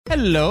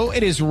Hello,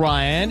 it is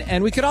Ryan,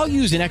 and we could all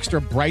use an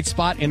extra bright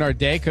spot in our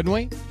day, couldn't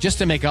we? Just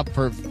to make up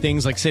for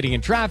things like sitting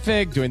in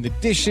traffic, doing the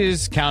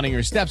dishes, counting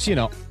your steps, you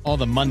know, all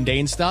the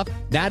mundane stuff.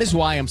 That is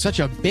why I'm such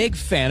a big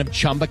fan of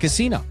Chumba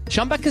Casino.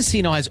 Chumba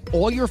Casino has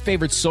all your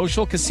favorite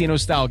social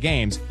casino-style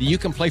games that you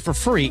can play for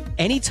free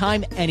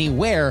anytime,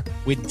 anywhere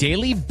with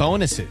daily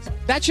bonuses.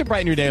 That should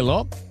brighten your day a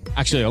little.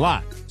 Actually, a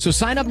lot. So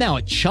sign up now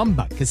at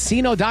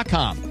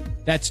ChumbaCasino.com.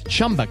 That's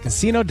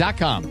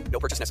ChumbaCasino.com. No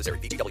purchase necessary.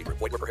 VGW Group.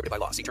 Void where prohibited by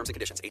law. See terms and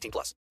conditions.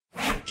 18+.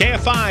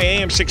 KFI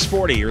AM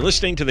 640. You're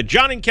listening to the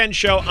John and Ken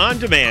Show on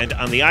demand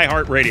on the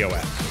iHeartRadio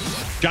app.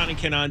 John and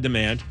Ken on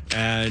demand.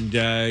 And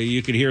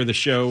you can hear the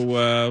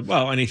show,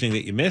 anything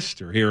that you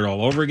missed or hear it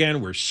all over again.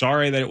 We're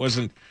sorry that it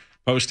wasn't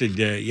posted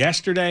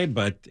yesterday,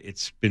 but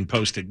it's been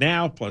posted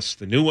now. Plus,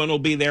 the new one will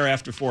be there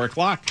after 4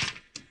 o'clock.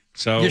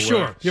 So, you're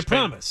sure? You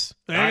promise?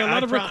 I got a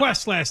lot of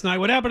requests last night.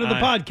 What happened to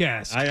the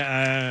podcast?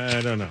 I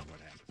don't know what happened.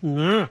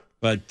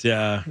 But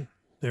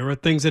there are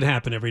things that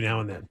happen every now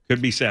and then.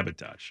 Could be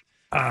sabotage.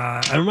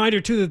 A reminder,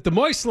 too, that the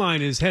Moist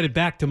Line is headed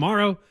back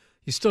tomorrow.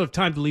 You still have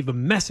time to leave a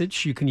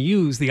message. You can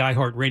use the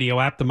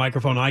iHeartRadio app, the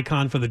microphone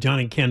icon for the John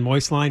and Ken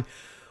Moist Line,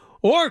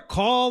 or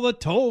call the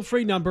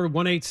toll-free number,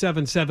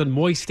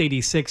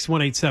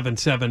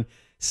 1-877-MOIST-86,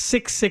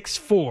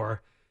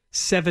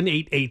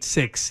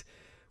 1-877-664-7886.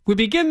 We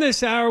begin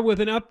this hour with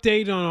an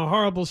update on a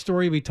horrible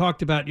story we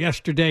talked about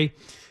yesterday.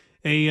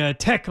 A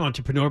tech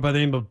entrepreneur by the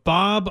name of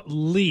Bob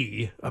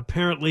Lee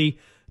apparently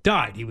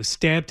died. He was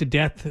stabbed to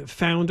death,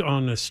 found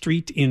on a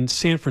street in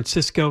San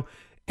Francisco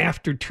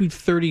after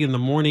 2:30 in the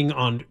morning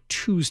on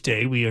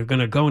Tuesday. We are going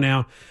to go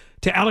now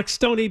to Alex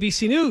Stone,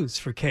 ABC News,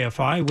 for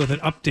KFI with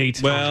an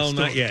update. Well,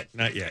 not yet.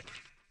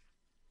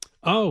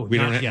 Oh, we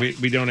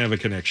don't have a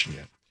connection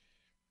yet.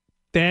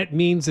 That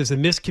means there's a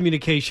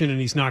miscommunication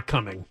and he's not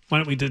coming. Why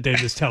don't we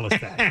just tell us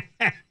that?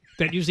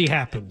 That usually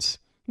happens.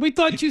 We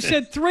thought you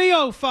said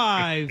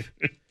 3:05.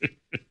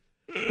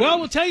 Well,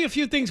 we'll tell you a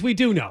few things we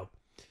do know.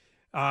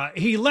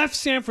 He left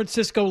San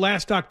Francisco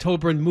last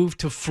October and moved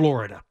to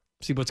Florida.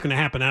 See what's going to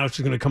happen. Alex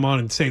is going to come on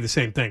and say the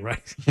same thing,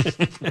 right?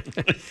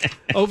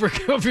 over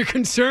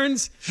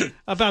concerns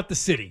about the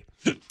city.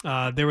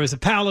 There was a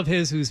pal of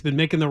his who's been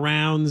making the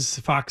rounds,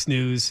 Fox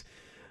News,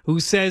 who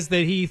says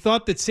that he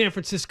thought that San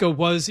Francisco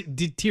was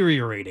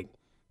deteriorating.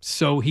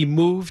 So he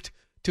moved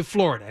to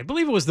Florida. I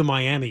believe it was the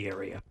Miami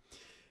area.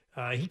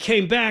 He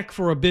came back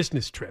for a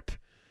business trip.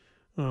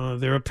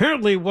 There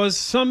apparently was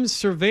some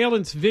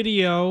surveillance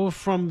video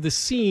from the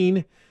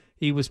scene.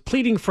 He was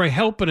pleading for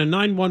help in a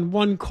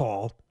 911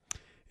 call.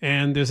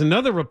 And there's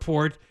another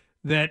report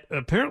that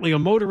apparently a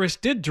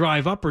motorist did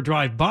drive up or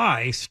drive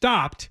by,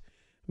 stopped,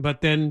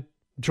 but then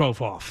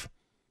drove off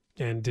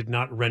and did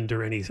not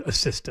render any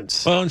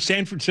assistance. Well, in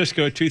San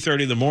Francisco at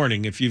 2:30 in the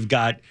morning, if you've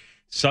got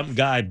some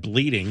guy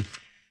bleeding,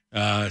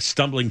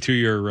 stumbling to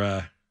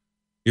your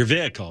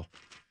vehicle,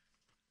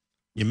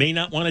 you may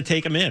not want to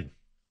take him in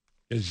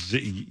because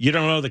you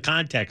don't know the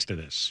context of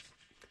this.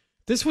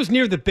 This was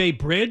near the Bay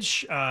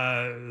Bridge.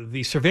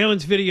 The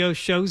surveillance video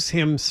shows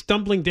him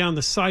stumbling down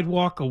the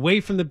sidewalk away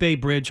from the Bay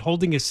Bridge,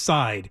 holding his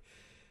side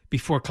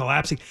before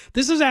collapsing.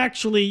 This is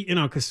actually,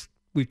 because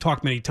we've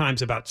talked many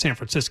times about San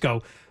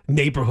Francisco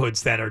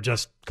neighborhoods that are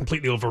just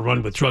completely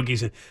overrun with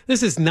druggies. And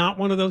this is not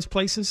one of those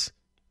places.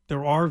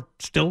 There are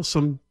still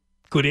some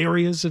good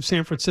areas of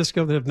San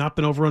Francisco that have not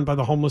been overrun by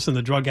the homeless and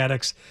the drug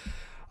addicts.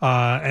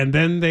 And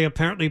then they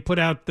apparently put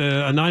out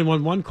a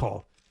 911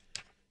 call.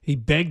 He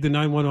begged the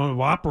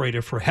 911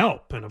 operator for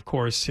help. And, of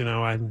course,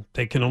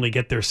 they can only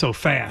get there so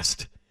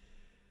fast.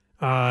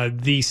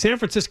 The San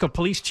Francisco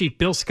police chief,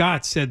 Bill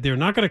Scott, said they're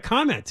not going to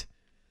comment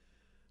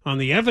on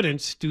the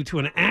evidence due to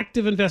an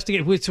active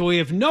investigation. So we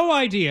have no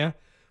idea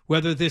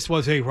whether this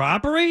was a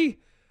robbery,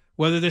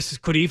 whether this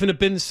could even have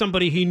been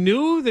somebody he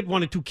knew that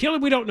wanted to kill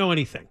him. We don't know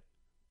anything,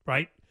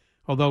 right?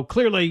 Although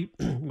clearly,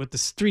 with the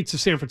streets of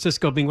San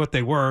Francisco being what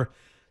they were,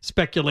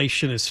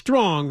 speculation is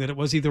strong that it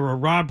was either a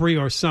robbery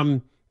or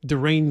some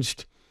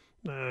deranged,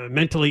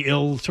 mentally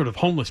ill sort of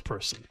homeless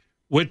person.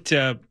 One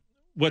of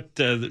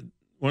the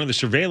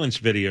surveillance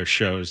videos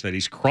shows that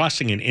he's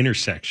crossing an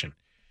intersection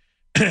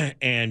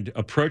and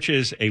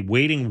approaches a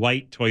waiting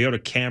white Toyota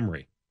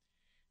Camry.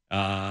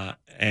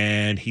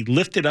 And he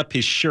lifted up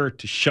his shirt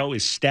to show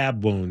his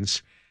stab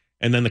wounds,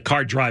 and then the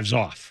car drives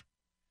off.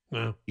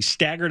 Wow. He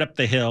staggered up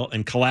the hill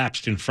and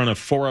collapsed in front of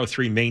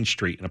 403 Main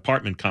Street, an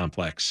apartment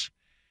complex.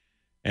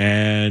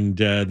 And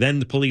then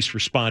the police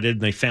responded,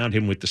 and they found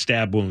him with the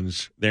stab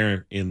wounds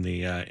there in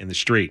the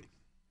street.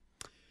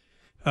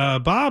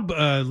 Bob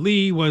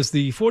Lee was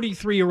the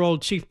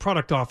 43-year-old chief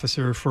product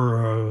officer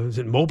for, is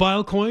it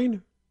Mobile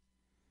Coin?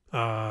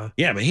 Yeah,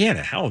 but he had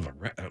a hell of a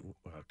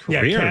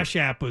career. Yeah, Cash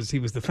App he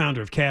was the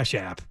founder of Cash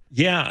App.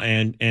 Yeah,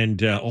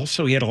 and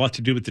also he had a lot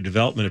to do with the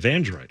development of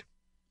Android,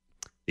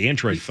 the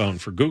Android phone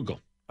for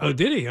Google. Oh,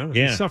 did he? Oh,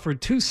 yeah. He suffered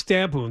 2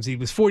 stab wounds. He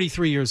was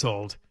 43 years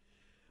old.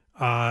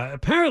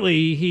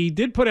 Apparently, he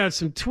did put out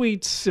some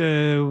tweets,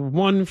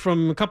 one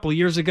from a couple of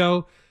years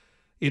ago.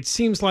 It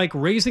seems like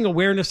raising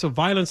awareness of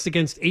violence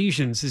against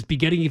Asians is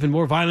begetting even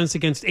more violence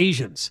against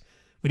Asians.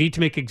 We need to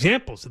make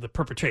examples of the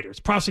perpetrators,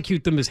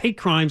 prosecute them as hate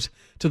crimes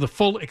to the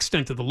full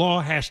extent of the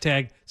law.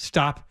 Hashtag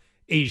Stop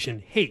Asian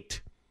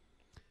Hate.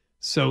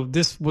 So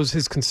this was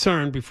his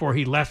concern before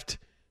he left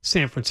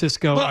San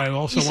Francisco. Well, I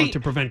also want to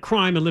prevent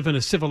crime and live in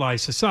a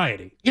civilized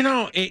society. You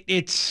know,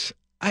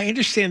 I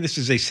understand this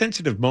is a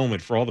sensitive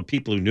moment for all the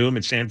people who knew him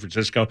in San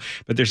Francisco,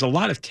 but there's a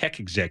lot of tech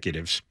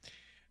executives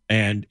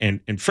and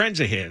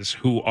friends of his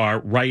who are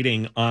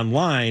writing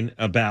online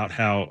about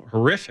how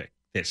horrific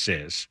this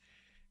is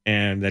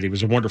and that he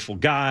was a wonderful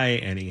guy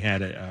and he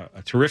had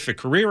a terrific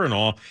career and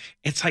all.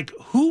 It's like,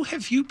 who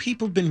have you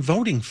people been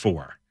voting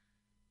for?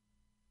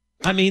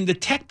 I mean, the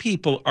tech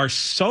people are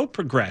so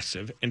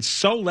progressive and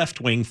so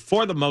left-wing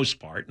for the most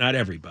part, not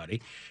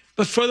everybody,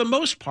 but for the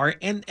most part,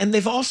 and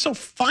they've also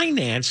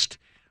financed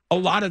a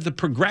lot of the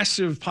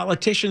progressive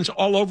politicians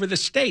all over the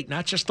state,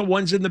 not just the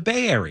ones in the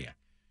Bay Area.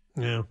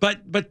 Yeah.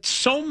 But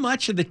so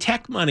much of the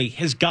tech money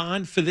has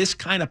gone for this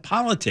kind of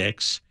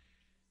politics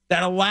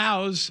that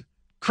allows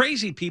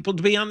crazy people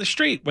to be on the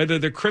street, whether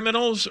they're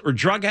criminals or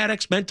drug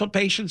addicts, mental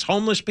patients,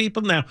 homeless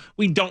people. Now,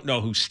 we don't know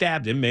who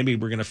stabbed him. Maybe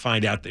we're going to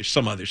find out there's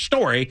some other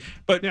story.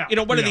 But,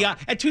 what are the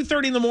at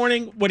 2:30 in the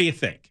morning, what do you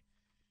think?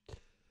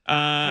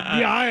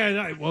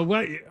 I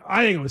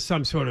think it was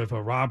some sort of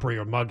a robbery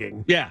or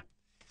mugging. Yeah.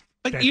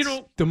 But,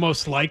 That's the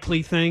most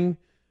likely thing.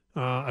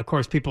 Of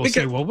course, people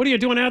say, well, what are you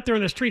doing out there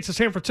in the streets of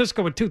San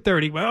Francisco at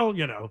 2:30? Well,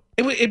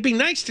 It'd be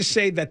nice to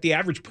say that the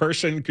average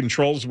person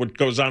controls what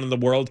goes on in the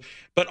world,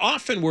 but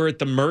often we're at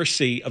the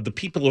mercy of the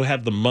people who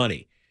have the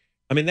money.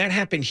 I mean, that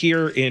happened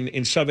here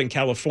in Southern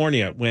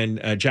California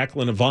when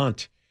Jacqueline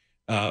Avant,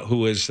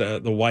 who is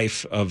the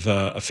wife of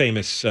a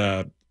famous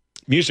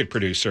music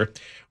producer,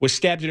 was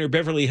stabbed in her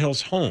Beverly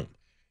Hills home.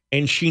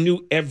 And she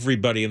knew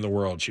everybody in the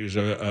world. She was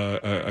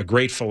a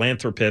great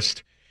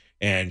philanthropist.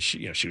 And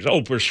she was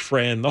Oprah's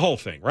friend, the whole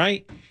thing,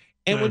 right?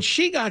 And when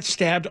she got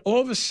stabbed, all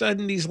of a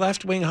sudden these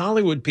left-wing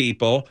Hollywood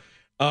people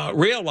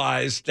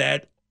realized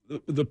that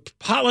the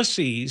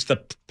policies,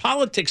 the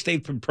politics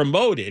they've been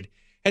promoted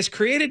has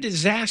created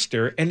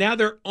disaster, and now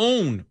their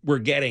own were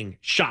getting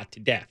shot to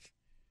death.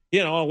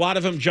 A lot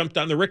of them jumped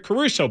on the Rick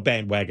Caruso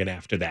bandwagon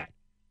after that.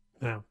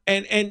 Wow.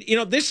 And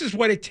this is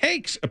what it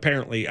takes,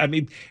 apparently. I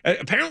mean,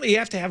 apparently you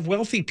have to have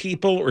wealthy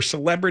people or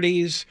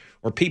celebrities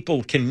or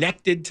people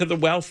connected to the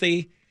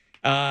wealthy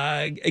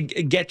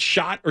get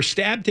shot or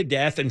stabbed to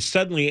death, and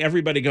suddenly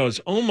everybody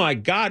goes, oh, my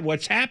God,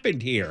 what's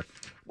happened here?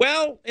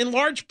 Well, in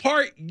large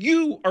part,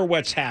 you are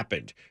what's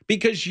happened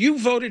because you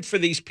voted for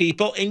these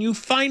people and you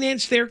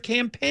financed their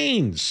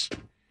campaigns.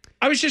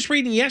 I was just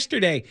reading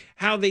yesterday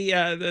how the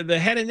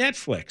head of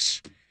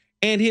Netflix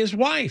and his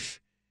wife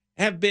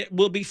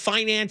will be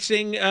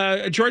financing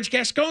George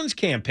Gascon's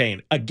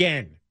campaign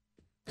again.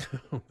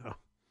 Oh, no.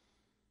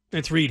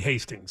 It's Reed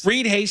Hastings.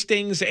 Reed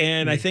Hastings,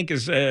 and I think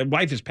his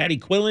wife is Patty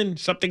Quillen,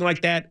 something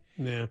like that.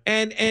 Yeah.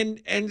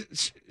 And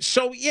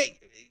so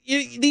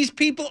these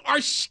people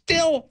are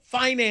still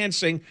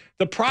financing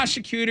the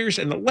prosecutors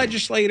and the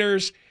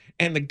legislators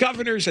and the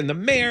governors and the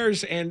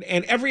mayors and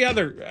every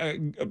other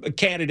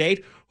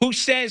candidate who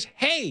says,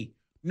 hey,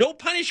 no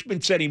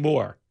punishments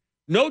anymore.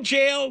 No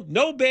jail,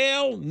 no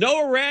bail,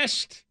 no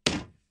arrest.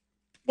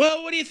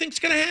 Well, what do you think's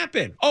going to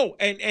happen? Oh,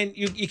 and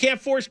you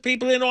can't force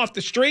people in off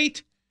the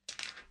street?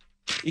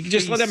 You can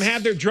just let them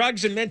have their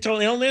drugs and mental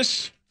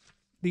illness?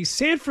 The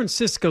San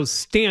Francisco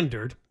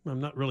Standard, I'm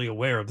not really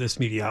aware of this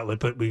media outlet,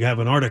 but we have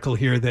an article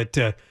here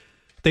that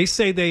they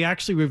say they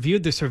actually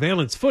reviewed the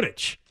surveillance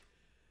footage.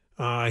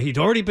 He'd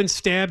already been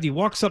stabbed. He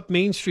walks up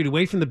Main Street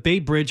away from the Bay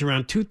Bridge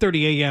around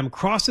 2:30 a.m.,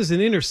 crosses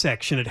an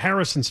intersection at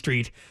Harrison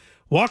Street,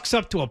 walks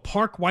up to a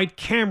park white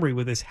Camry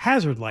with his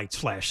hazard lights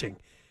flashing.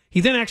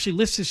 He then actually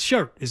lifts his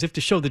shirt as if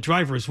to show the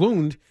driver his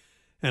wound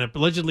and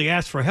allegedly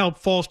asks for help,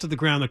 falls to the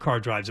ground, the car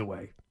drives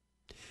away.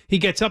 He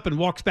gets up and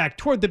walks back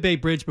toward the Bay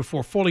Bridge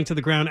before falling to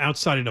the ground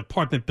outside an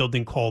apartment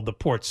building called the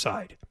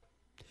Portside.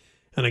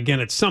 And again,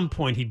 at some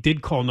point, he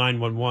did call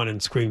 911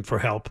 and scream for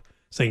help,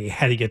 saying he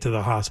had to get to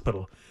the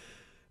hospital.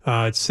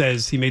 It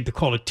says he made the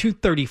call at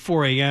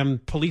 2:34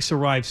 a.m. Police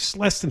arrived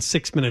less than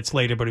 6 minutes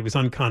later, but he was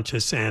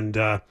unconscious, and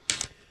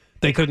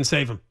they couldn't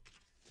save him.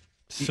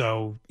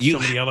 So some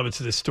of the elements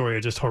of this story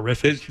are just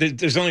horrific.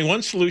 There's only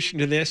one solution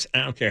to this. I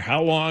don't care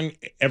how long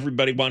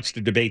everybody wants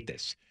to debate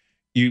this.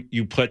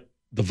 You put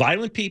the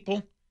violent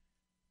people,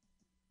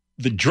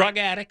 the drug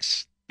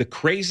addicts, the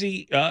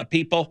crazy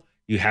people,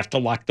 you have to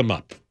lock them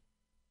up.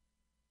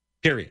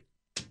 Period.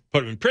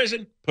 Put them in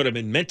prison, put them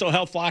in mental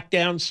health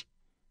lockdowns.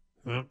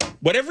 Well,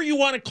 whatever you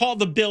want to call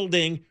the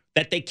building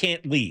that they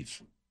can't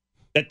leave,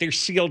 that they're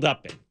sealed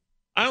up in.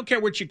 I don't care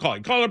what you call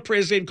it. Call it a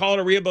prison, call it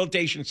a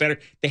rehabilitation center.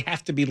 They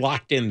have to be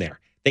locked in there.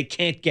 They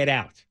can't get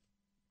out.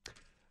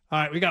 All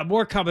right, we got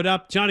more coming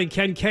up. John and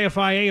Ken,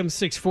 KFI AM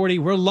 640.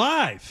 We're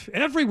live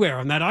everywhere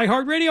on that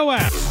iHeartRadio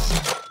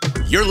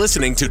app. You're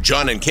listening to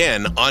John and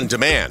Ken on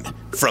demand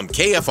from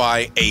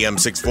KFI AM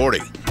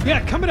 640.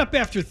 Yeah, coming up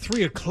after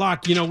 3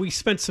 o'clock, we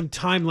spent some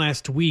time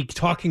last week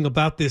talking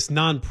about this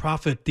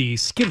nonprofit, the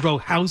Skid Row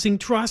Housing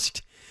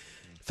Trust.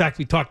 In fact,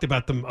 we talked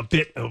about them a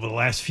bit over the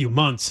last few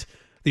months.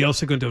 the El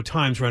Segundo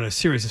Times ran a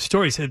series of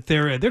stories that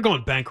they're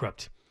going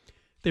bankrupt.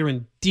 They're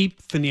in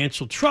deep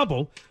financial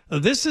trouble.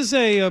 This is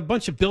a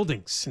bunch of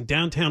buildings in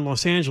downtown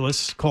Los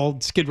Angeles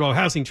called Skid Row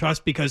Housing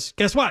Trust because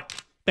guess what?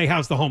 They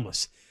house the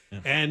homeless. Yeah.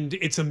 And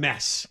it's a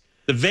mess.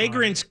 The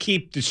vagrants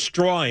keep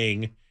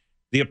destroying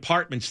the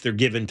apartments they're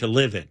given to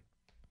live in.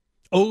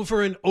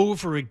 Over and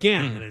over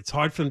again. And it's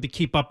hard for them to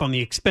keep up on the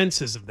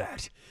expenses of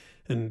that.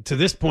 And to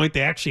this point,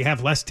 they actually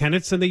have less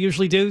tenants than they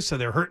usually do. So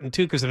they're hurting,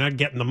 too, because they're not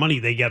getting the money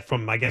they get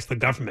from, I guess, the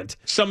government.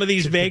 Some of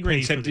these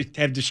vagrants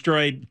have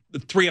destroyed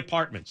 3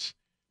 apartments.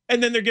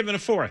 And then they're given a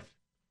 4th.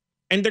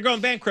 And they're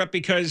going bankrupt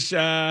because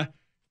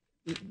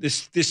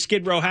this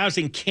Skid Row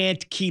housing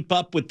can't keep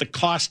up with the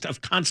cost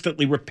of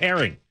constantly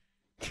repairing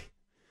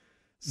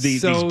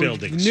these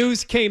buildings.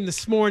 News came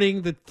this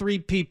morning that 3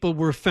 people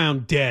were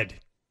found dead.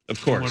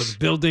 Of course. In one of the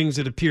buildings.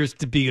 It appears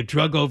to be a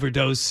drug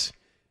overdose.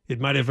 It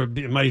might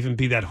even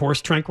be that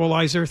horse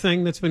tranquilizer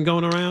thing that's been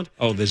going around.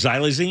 Oh, the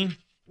xylazine?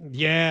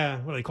 Yeah.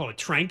 What do they call it?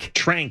 Trank?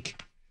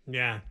 Trank.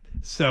 Yeah.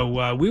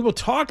 So we will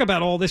talk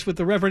about all this with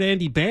the Reverend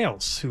Andy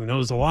Bales, who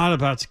knows a lot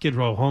about Skid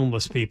Row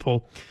homeless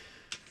people.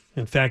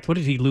 In fact, what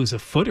did he lose, a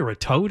foot or a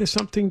toe to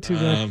something?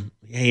 Yeah,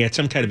 he had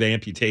some kind of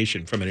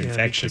amputation from an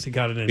infection. Because he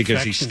got an infection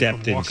because he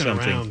stepped in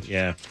something.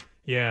 Around.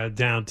 Yeah,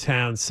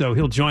 downtown. So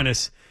he'll join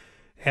us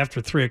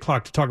after 3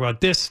 o'clock to talk about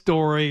this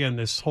story and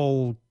this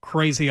whole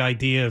crazy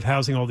idea of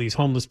housing all these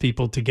homeless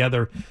people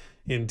together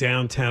in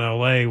downtown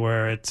L.A.,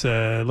 where it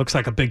looks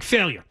like a big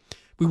failure.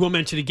 We will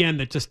mention again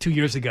that just 2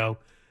 years ago,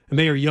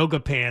 Mayor Yoga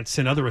Pants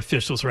and other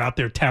officials are out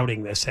there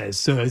touting this as,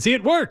 see,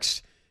 it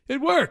works.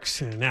 It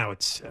works. And now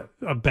it's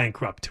a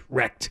bankrupt,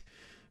 wrecked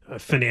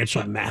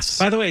financial mess.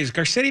 By the way, has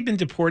Garcetti been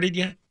deported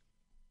yet?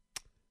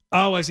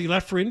 Oh, has he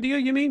left for India,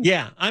 you mean?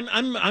 Yeah.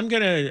 I'm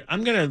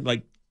gonna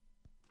like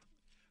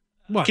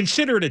what?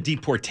 Consider it a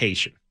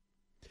deportation.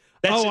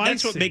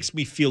 That's what makes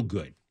me feel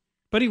good.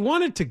 But he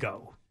wanted to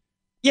go.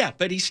 Yeah,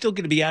 but he's still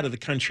going to be out of the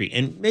country.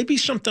 And maybe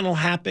something will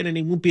happen and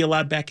he won't be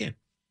allowed back in.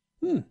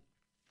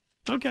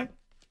 Okay.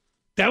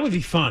 That would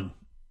be fun.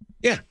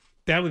 Yeah.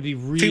 That would be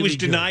really if he was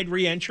good. denied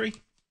re-entry.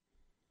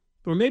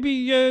 Or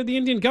maybe the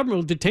Indian government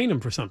will detain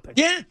him for something.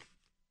 Yeah.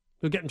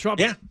 He'll get in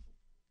trouble. Yeah.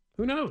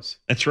 Who knows?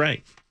 That's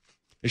right.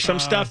 There's some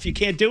stuff you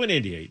can't do in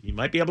India. You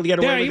might be able to get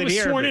away with it here. Yeah, he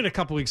was sworn in a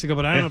couple weeks ago,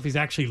 but I don't know if he's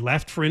actually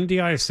left for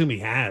India. I assume he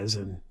has,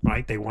 and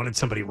they wanted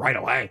somebody right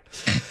away.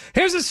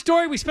 Here's a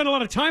story we spent a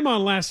lot of time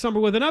on last summer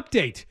with an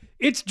update.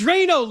 It's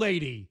Drano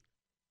Lady.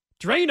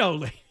 Drano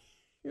Lady.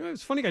 You know,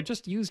 it's funny. I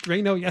just used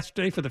Drano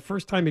yesterday for the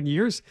first time in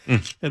years,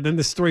 and then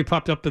this story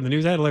popped up in the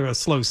news. I had a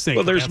slow sync.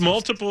 Well, there's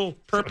multiple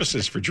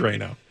purposes for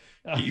Drano.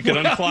 You could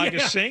unclog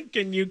a sink,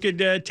 and you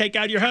could take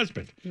out your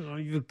husband.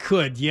 You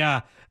could,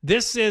 yeah.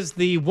 This is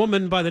the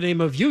woman by the name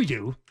of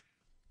Yu,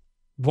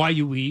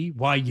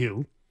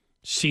 Y-U-E-Y-U.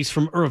 She's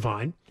from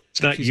Irvine.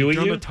 It's not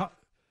Yu.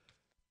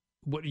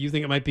 What do you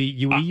think it might be?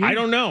 Yu? I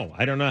don't know.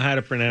 I don't know how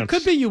to pronounce. It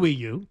could be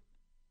Yu.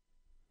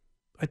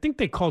 I think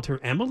they called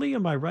her Emily.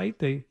 Am I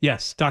right?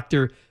 Yes,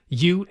 Dr.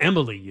 Yu,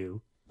 Emily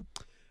Yu.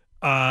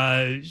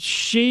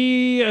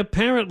 She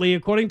apparently,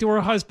 according to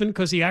her husband,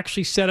 because he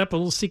actually set up a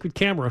little secret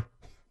camera,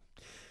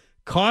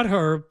 caught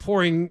her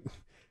pouring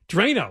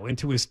Drano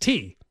into his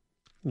tea.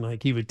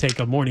 Like he would take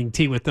a morning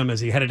tea with them as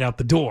he headed out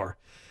the door.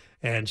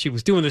 And she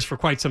was doing this for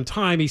quite some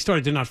time. He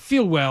started to not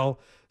feel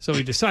well, so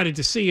he decided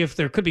to see if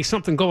there could be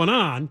something going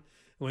on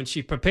when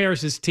she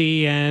prepares his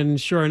tea. And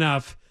sure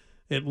enough,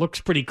 it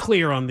looks pretty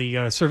clear on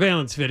the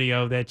surveillance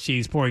video that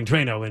she's pouring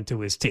Drano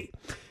into his tea.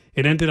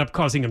 It ended up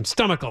causing him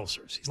stomach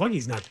ulcers. He's lucky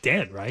he's not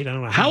dead, right? I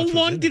don't know how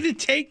long did it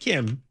take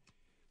him?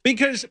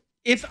 Because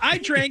if I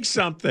drank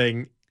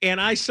something and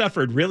I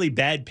suffered really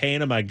bad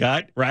pain in my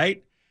gut,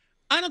 right?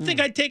 I don't think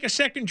I'd take a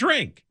second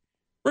drink,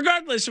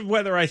 regardless of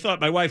whether I thought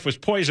my wife was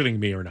poisoning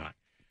me or not.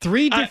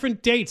 3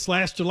 different dates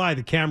last July,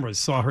 the cameras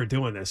saw her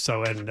doing this.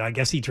 And I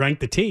guess he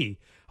drank the tea,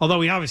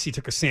 although he obviously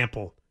took a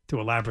sample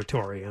to a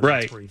laboratory, and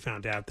that's where he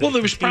found out that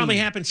there was probably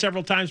happened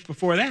several times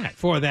before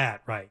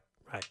that. Right.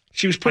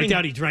 She was putting. I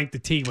doubt he drank the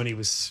tea when he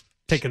was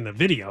taking the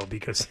video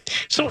because.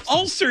 So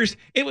ulcers,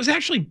 it was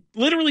actually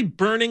literally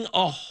burning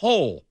a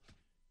hole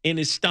in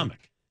his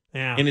stomach,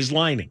 in his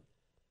lining.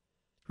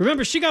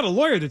 Remember, she got a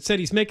lawyer that said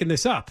he's making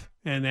this up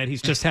and that he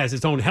just has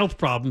his own health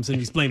problems and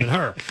he's blaming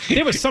her.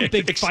 There was some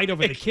big fight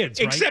over the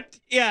kids, right? Except,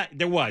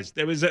 there was.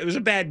 It was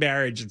a bad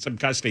marriage and some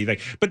custody thing.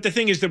 But the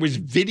thing is, there was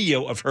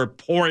video of her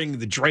pouring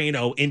the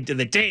Drano into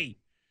the tea.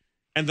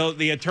 And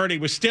the attorney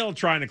was still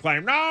trying to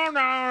claim, no, all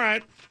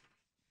right.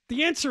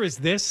 The answer is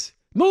this.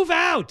 Move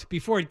out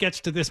before it gets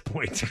to this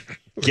point.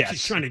 Yes.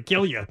 She's trying to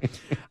kill you.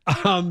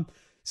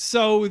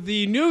 So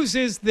the news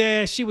is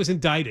that she was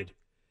indicted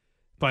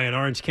by an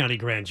Orange County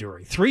grand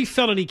jury. 3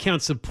 felony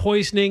counts of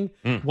poisoning,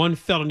 1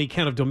 felony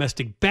count of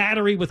domestic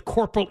battery with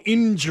corporal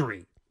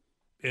injury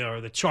are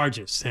the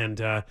charges. And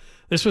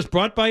this was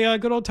brought by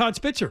good old Todd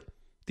Spitzer,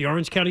 the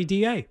Orange County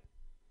DA.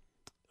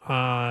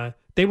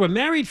 They were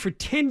married for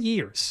 10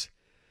 years.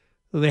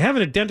 They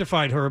haven't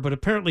identified her, but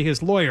apparently her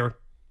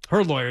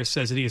lawyer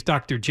says that he is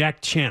Dr. Jack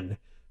Chen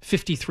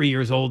 53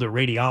 years old, a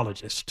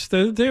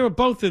radiologist. They were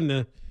both in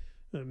the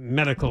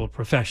medical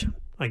profession,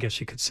 I guess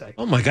you could say.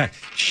 Oh, my God.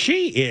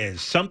 She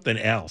is something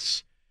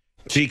else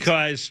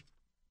because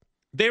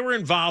they were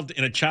involved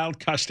in a child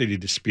custody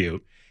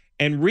dispute,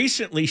 and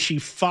recently she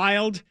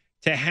filed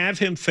to have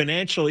him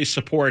financially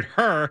support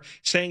her,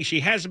 saying she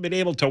hasn't been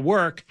able to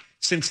work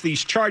since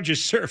these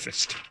charges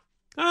surfaced.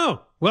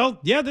 Oh, well,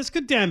 yeah, this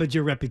could damage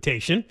your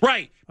reputation.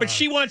 Right, but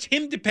she wants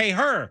him to pay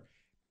her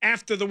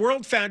after the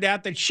world found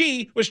out that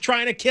she was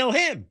trying to kill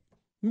him.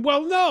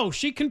 Well, no,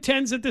 she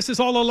contends that this is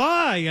all a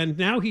lie, and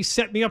now he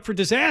set me up for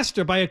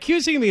disaster by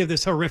accusing me of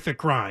this horrific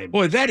crime.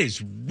 Boy, that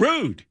is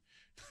rude.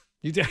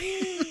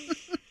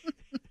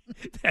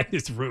 That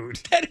is rude.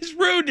 That is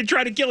rude to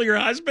try to kill your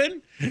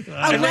husband.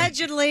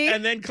 Allegedly.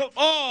 And then,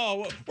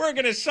 we're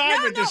going to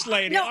side with this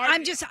lady. No,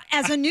 I'm just,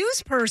 as a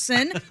news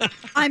person,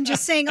 I'm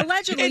just saying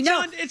allegedly.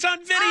 It's on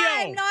video.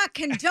 I'm not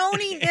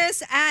condoning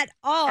this at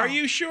all. Are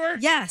you sure?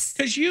 Yes.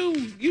 Because you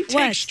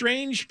take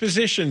strange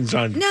positions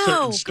on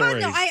certain stories.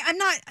 God, no, I'm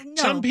not. No.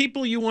 Some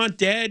people you want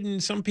dead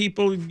and some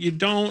people you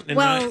don't.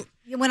 And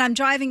when I'm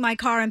driving my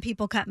car and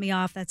people cut me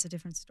off, that's a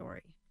different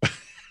story.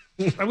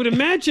 I would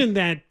imagine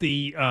that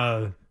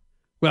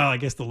I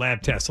guess the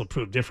lab tests will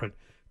prove different.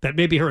 That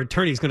maybe her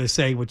attorney's going to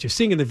say, what you're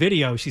seeing in the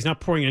video, she's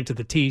not pouring it into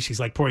the tea. She's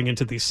like pouring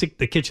into the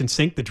kitchen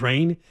sink, the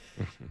drain.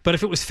 But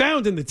if it was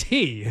found in the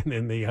tea and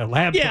in the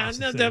lab process,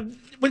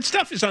 when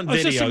stuff is on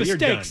video, it's just a mistake.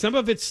 You're done. Some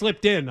of it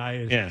slipped in.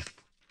 But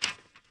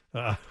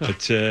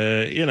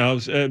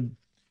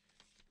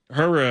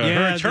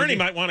her attorney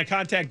might want to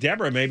contact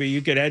Deborah. Maybe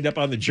you could end up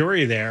on the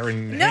jury there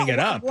and hang it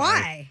up.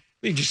 Why?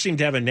 You just seem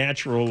to have a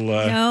natural.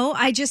 No,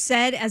 I just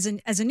said as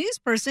a news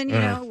person,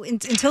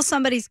 until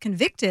somebody's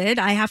convicted,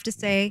 I have to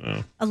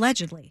say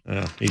allegedly.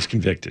 He's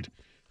convicted.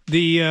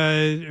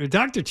 The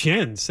Dr.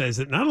 Chen says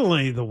that not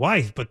only the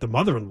wife but the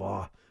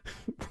mother-in-law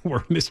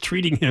were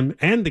mistreating him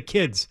and the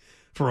kids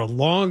for a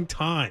long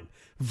time,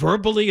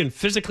 verbally and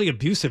physically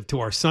abusive to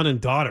our son and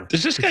daughter.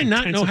 Does this guy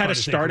not know how to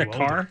start a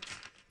car?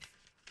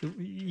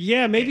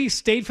 Yeah, maybe he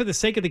stayed for the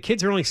sake of the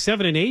kids. They're only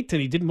 7 and 8,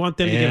 and he didn't want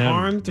them to get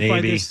harmed by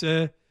this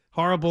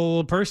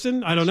horrible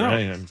person. I don't know.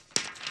 Right.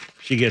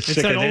 She gets sick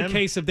of them. It's that old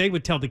case of they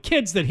would tell the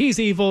kids that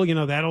he's evil. You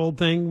know, that old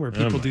thing where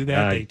people do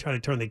that. God. They try to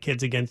turn the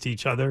kids against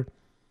each other.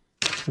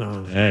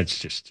 That's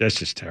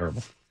just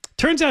terrible.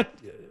 Turns out,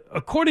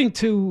 according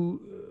to,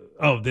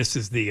 this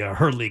is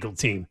her legal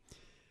team.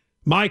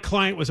 My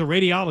client was a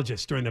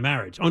radiologist during the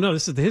marriage. Oh, no,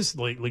 this is his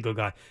legal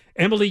guy.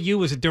 Emily Yu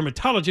was a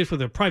dermatologist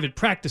with a private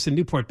practice in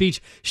Newport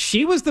Beach.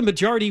 She was the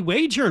majority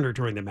wage earner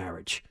during the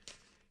marriage.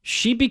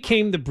 She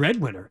became the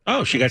breadwinner.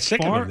 Oh, she got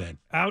sick of him then.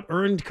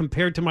 Out-earned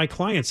compared to my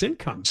client's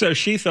income. So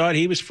she thought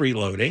he was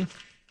freeloading,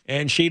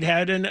 and she'd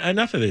had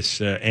enough of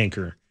this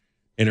anchor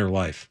in her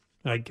life.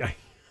 I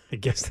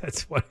guess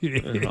that's what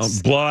it is. I'll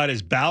blow out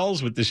his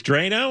bowels with this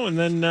Drano, and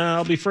then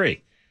I'll be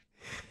free.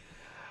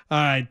 All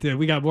right,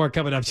 we got more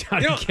coming up.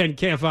 John and Ken,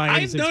 KFI.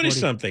 I've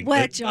noticed something.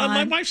 What, John?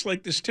 My wife's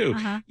like this too.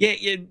 Uh-huh.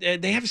 Yeah,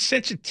 they have a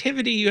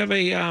sensitivity. You have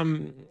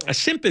a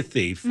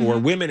sympathy for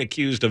women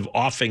accused of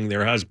offing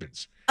their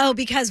husbands. Oh,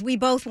 because we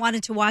both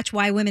wanted to watch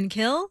Why Women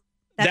Kill?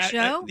 That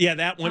show? Yeah,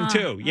 that one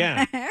too.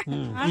 Yeah.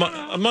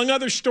 Among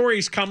other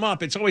stories come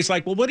up, it's always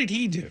like, well, what did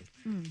he do?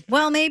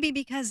 Well, maybe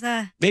because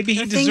maybe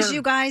he things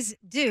you guys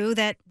do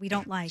that we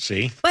don't like.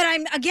 See? But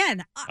I'm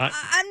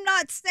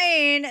not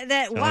saying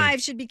that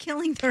wives should be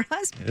killing their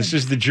husbands. This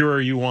is the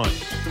juror you want.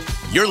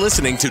 You're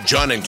listening to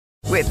John and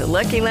With the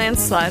Lucky Land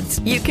Slots,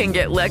 you can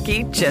get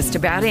lucky just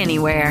about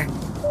anywhere.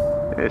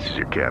 This is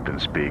your captain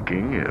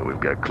speaking.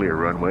 We've got clear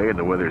runway and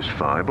the weather's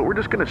fine, but we're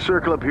just going to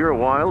circle up here a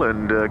while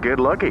and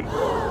get lucky.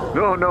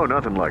 No,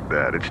 nothing like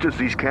that. It's just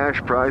these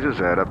cash prizes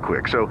add up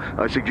quick. So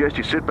I suggest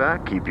you sit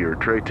back, keep your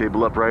tray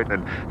table upright,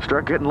 and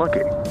start getting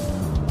lucky.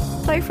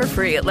 Play for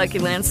free at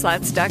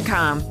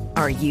LuckyLandSlots.com.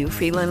 Are you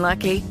feeling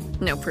lucky?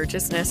 No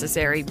purchase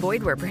necessary.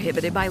 Void where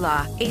prohibited by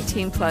law.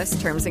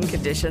 18+ terms and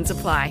conditions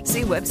apply.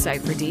 See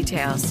website for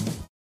details.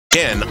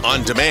 Ken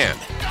on demand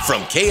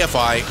from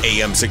KFI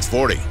AM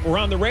 640. We're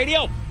on the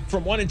radio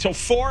from 1 until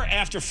 4.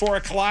 After 4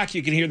 o'clock,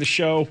 you can hear the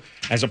show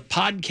as a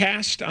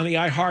podcast on the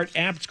iHeart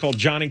app. It's called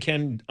John and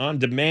Ken on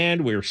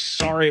Demand. We're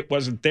sorry it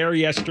wasn't there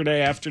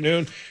yesterday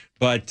afternoon,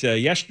 but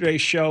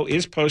yesterday's show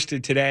is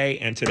posted today,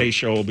 and today's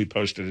show will be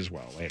posted as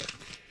well later.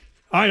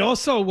 All right,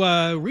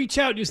 also reach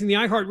out using the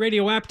iHeart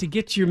Radio app to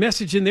get your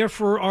message in there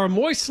for our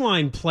Moist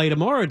Line play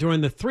tomorrow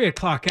during the 3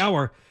 o'clock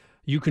hour.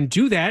 You can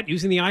do that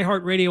using the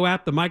iHeart Radio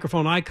app, the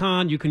microphone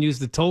icon. You can use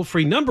the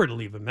toll-free number to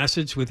leave a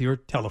message with your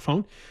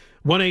telephone.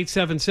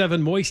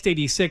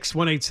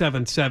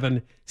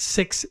 1-877-MOIST-86,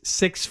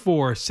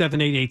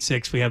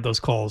 1-877-664-7886. We have those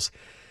calls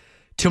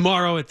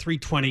tomorrow at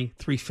 3:20,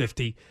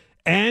 3:50.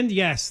 And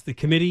yes, the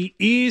committee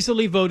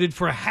easily voted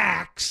for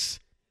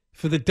hacks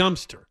for the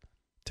dumpster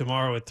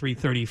tomorrow at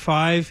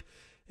 3:35.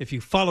 If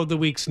you followed the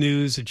week's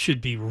news, it should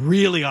be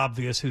really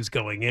obvious who's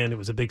going in. It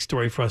was a big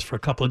story for us for a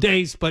couple of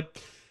days, but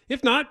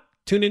if not,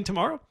 tune in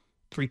tomorrow,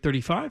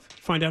 3:35.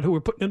 Find out who we're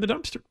putting in the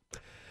dumpster.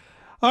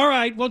 All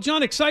right. Well,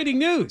 John, exciting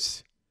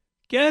news.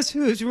 Guess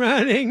who's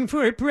running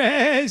for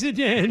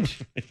president?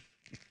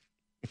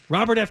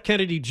 Robert F.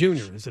 Kennedy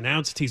Jr. has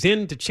announced he's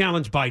in to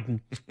challenge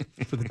Biden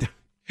for the.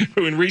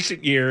 Who in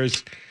recent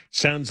years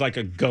sounds like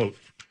a goat.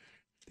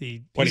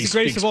 He's the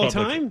greatest of all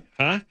time?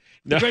 Huh?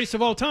 The greatest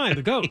of all time,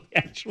 the GOAT.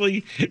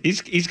 Actually,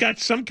 he's got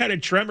some kind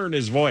of tremor in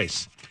his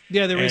voice.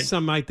 Yeah, there is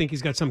some. I think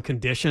he's got some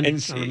condition.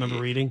 I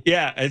remember reading.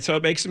 Yeah, and so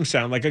it makes him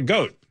sound like a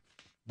goat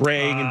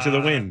braying into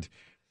the wind.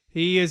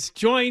 He has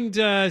joined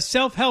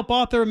self-help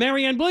author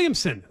Marianne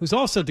Williamson, who's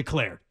also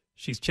declared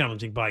she's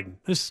challenging Biden.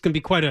 This is going to be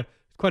quite a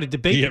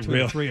debate between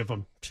the three of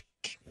them.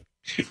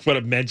 What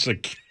a Mensa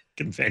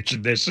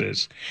convention this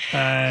is.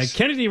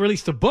 Kennedy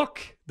released a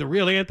book, The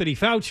Real Anthony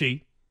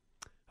Fauci.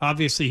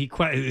 Obviously,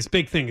 his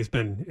big thing has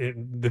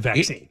been the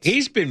vaccines.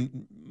 He's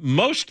been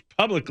most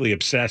publicly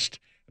obsessed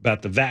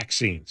about the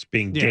vaccines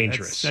being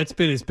dangerous. That's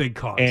been his big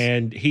cause.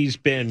 And he's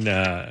been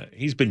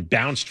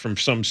bounced from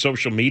some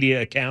social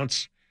media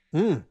accounts.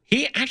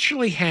 He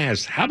actually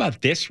has, how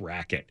about this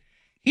racket?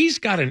 He's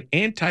got an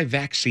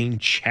anti-vaccine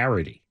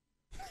charity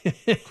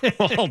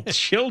called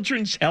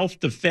Children's Health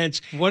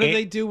Defense. What do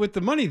they do with the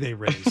money they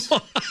raise?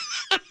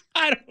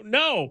 I don't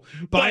know.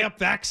 Buy up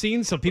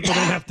vaccines so people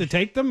don't have to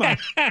take them?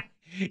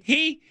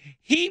 He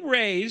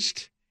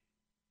raised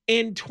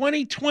in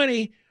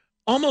 2020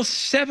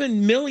 almost $7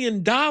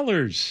 million.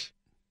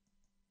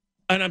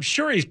 And I'm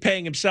sure he's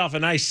paying himself a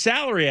nice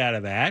salary out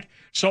of that.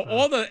 So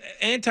all the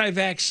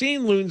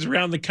anti-vaccine loons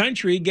around the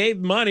country gave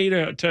money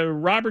to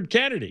Robert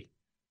Kennedy.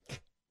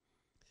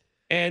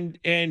 And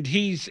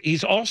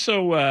he's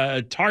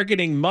also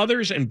targeting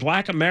mothers and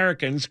Black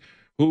Americans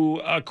who,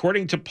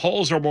 according to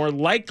polls, are more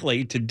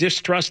likely to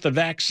distrust the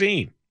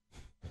vaccine.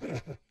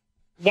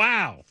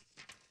 Wow.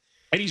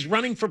 And he's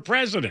running for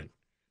president.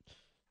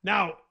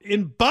 Now,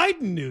 in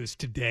Biden news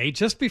today,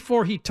 just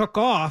before he took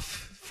off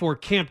for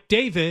Camp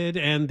David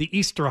and the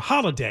Easter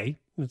holiday,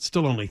 it's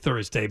still only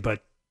Thursday,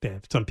 but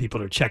some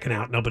people are checking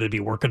out. Nobody will be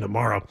working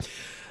tomorrow.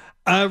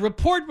 A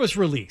report was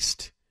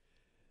released,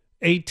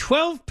 a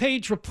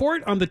 12-page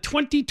report on the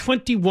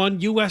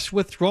 2021 U.S.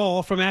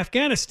 withdrawal from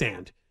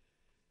Afghanistan.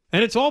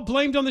 And it's all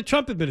blamed on the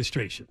Trump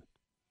administration.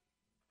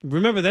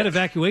 Remember, that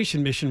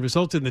evacuation mission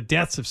resulted in the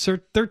deaths of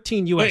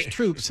 13 U.S.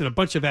 troops and a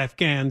bunch of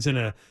Afghans in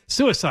a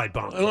suicide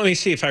bomb. Let me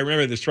see if I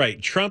remember this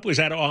right. Trump was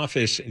out of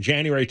office in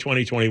January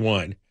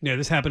 2021. Yeah,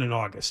 this happened in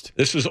August.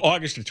 This was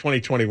August of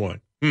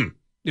 2021.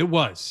 It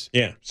was.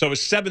 Yeah, so it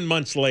was 7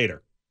 months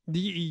later.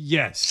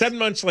 Yes. 7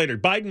 months later.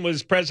 Biden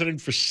was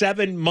president for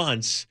 7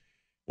 months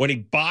when he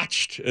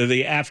botched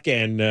the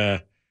Afghan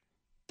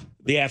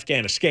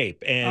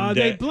escape. And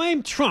they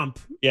blamed Trump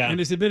and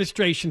his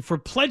administration for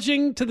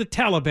pledging to the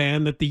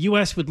Taliban that the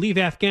U.S. would leave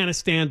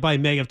Afghanistan by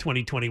May of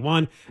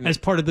 2021 as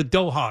part of the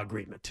Doha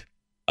Agreement.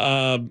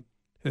 And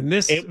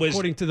this,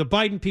 according to the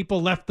Biden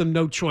people, left them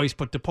no choice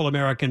but to pull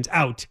Americans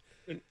out.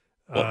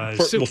 Well,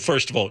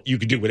 first of all, you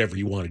can do whatever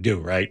you want to do,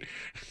 right?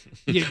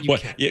 Yeah,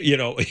 what's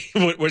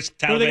Taliban?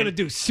 What are they going to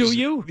do, sue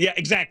you? Yeah,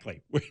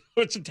 exactly.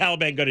 What's the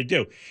Taliban going to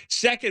do?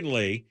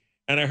 Secondly,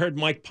 and I heard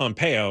Mike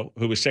Pompeo,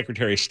 who was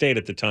Secretary of State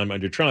at the time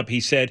under Trump,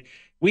 he said,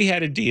 we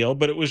had a deal,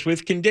 but it was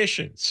with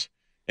conditions.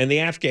 And the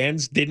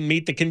Afghans didn't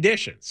meet the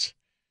conditions.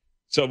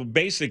 So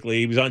basically,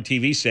 he was on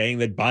TV saying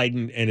that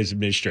Biden and his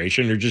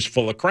administration are just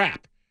full of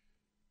crap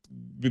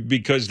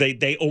because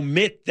they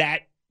omit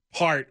that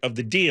part of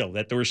the deal,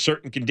 that there were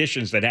certain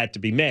conditions that had to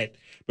be met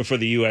before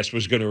the U.S.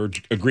 was going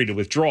to agree to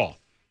withdraw.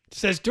 It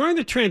says, during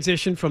the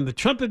transition from the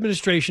Trump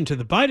administration to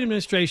the Biden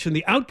administration,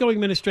 the outgoing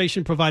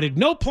administration provided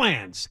no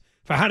plans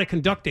for how to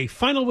conduct a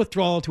final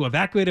withdrawal to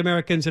evacuate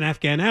Americans and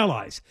Afghan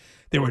allies.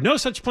 There were no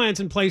such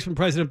plans in place when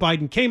President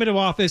Biden came into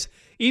office,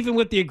 even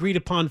with the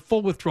agreed-upon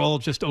full withdrawal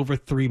just over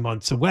 3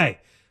 months away.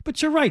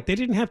 But you're right, they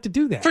didn't have to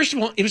do that. First of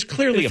all, it was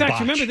clearly a botch. In fact,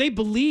 botch. Remember, they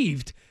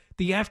believed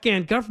the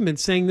Afghan government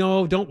saying,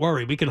 no, don't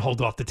worry, we can hold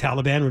off the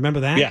Taliban. Remember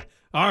that? Yeah.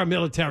 Our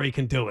military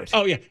can do it.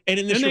 Oh, yeah. And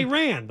they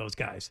ran, those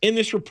guys. In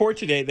this report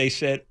today, they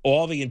said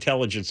all the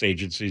intelligence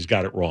agencies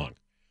got it wrong.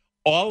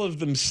 All of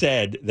them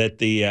said that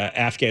the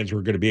Afghans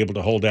were going to be able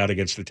to hold out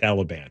against the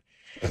Taliban.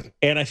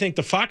 And I think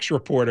the Fox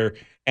reporter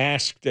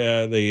asked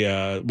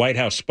the White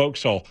House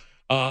spokeshole,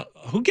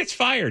 who gets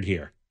fired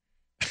here?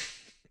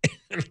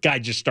 And the guy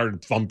just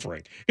started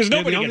fumbling because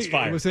nobody gets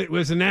fired. It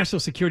was the National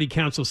Security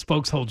Council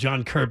spokeshole,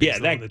 John Kirby.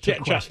 Yeah,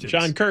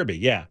 John Kirby,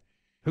 yeah.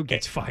 Who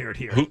gets fired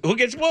here? Who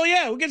gets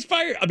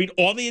fired? I mean,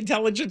 all the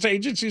intelligence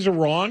agencies are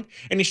wrong.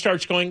 And he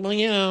starts going,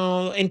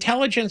 well,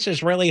 intelligence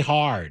is really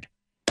hard.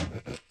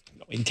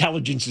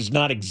 Intelligence is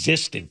not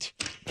existent.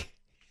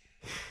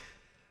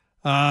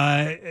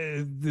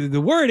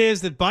 The word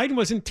is that Biden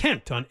was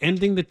intent on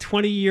ending the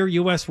 20-year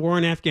U.S. war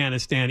in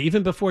Afghanistan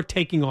even before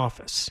taking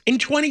office. In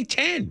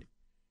 2010,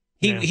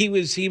 he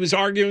was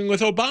arguing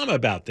with Obama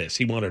about this.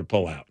 He wanted to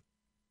pull out.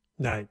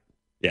 Right.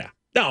 Yeah.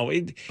 No,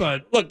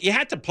 but look, you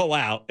had to pull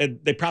out, and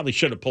they probably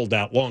should have pulled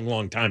out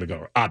long time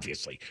ago,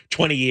 obviously.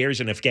 20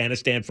 years in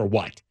Afghanistan for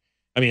what?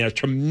 I mean, a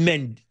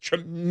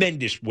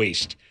tremendous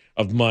waste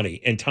of money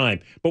and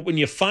time. But when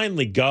you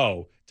finally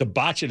go to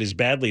botch it as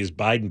badly as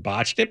Biden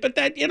botched it. But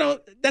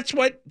that's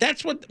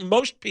what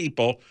most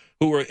people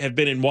who have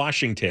been in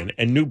Washington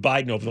and knew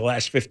Biden over the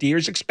last 50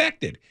 years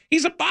expected.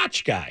 He's a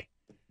botch guy.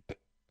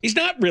 He's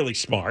not really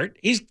smart.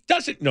 He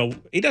doesn't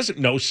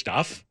know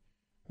stuff.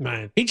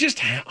 Right. He just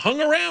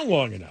hung around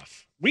long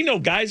enough. We know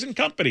guys in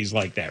companies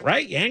like that,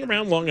 right? You hang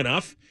around long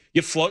enough,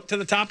 you float to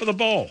the top of the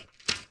bowl.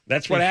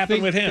 That's what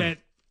happened with him. That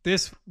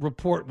this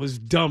report was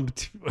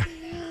dumped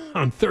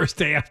on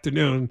Thursday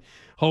afternoon.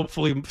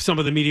 Hopefully some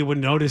of the media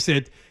wouldn't notice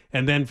it.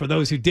 And then for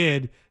those who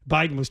did,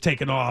 Biden was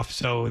taken off.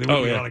 So there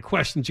would be a lot of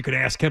questions you could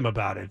ask him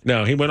about it.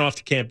 No, he went off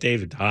to Camp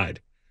David to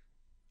hide.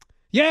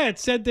 Yeah, it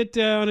said that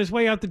on his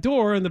way out the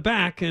door in the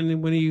back,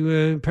 and when he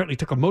apparently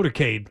took a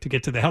motorcade to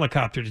get to the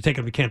helicopter to take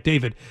him to Camp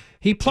David,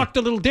 he plucked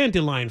a little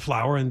dandelion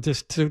flower and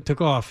just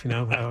took off. You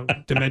know, how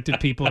demented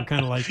people are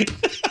kind of like,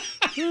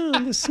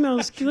 oh, this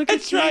smells. Look at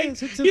That's right.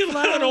 this. It's a You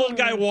flower. let an old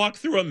guy walk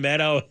through a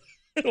meadow.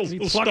 He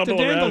plucked a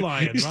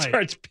dandelion. He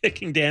starts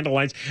picking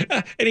dandelions,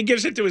 and he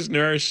gives it to his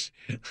nurse.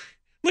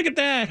 Look at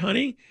that,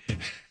 honey.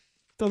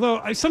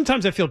 Although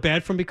sometimes I feel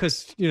bad for him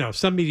because,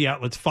 some media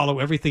outlets follow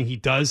everything he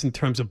does in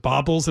terms of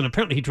baubles. And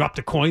apparently he dropped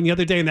a coin the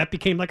other day and that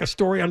became like a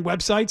story on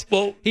websites.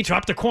 Well, he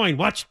dropped a coin.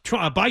 Watch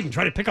Biden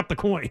try to pick up the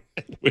coin.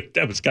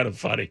 That was kind of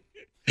funny.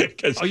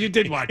 Oh, you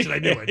did watch it. I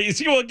knew it. He's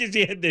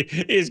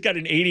got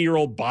an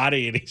 80-year-old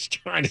body and he's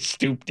trying to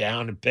stoop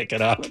down and pick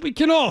it up. We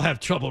can all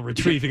have trouble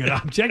retrieving an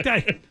object.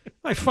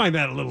 I find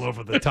that a little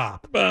over the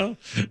top. Well,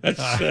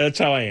 that's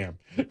how I am.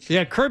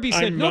 Yeah, Kirby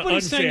said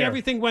nobody's saying unfair.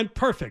 everything went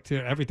perfect.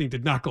 Everything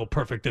did not go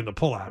perfect in the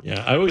pullout.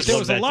 Yeah, I always but there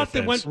love was a that lot defense.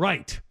 that went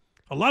right.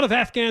 A lot of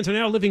Afghans are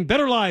now living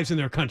better lives in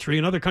their country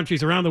and other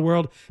countries around the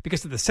world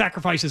because of the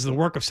sacrifices and the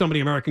work of so many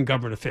American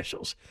government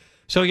officials.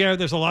 So, yeah,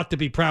 there's a lot to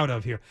be proud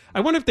of here.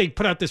 I wonder if they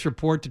put out this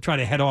report to try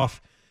to head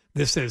off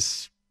this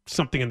as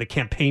something in the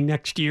campaign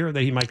next year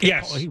that he might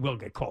get called. He will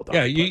get called up.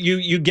 Yeah,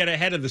 you get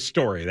ahead of the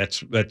story. That's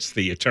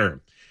the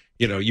term.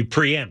 You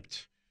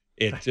preempt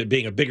it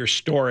being a bigger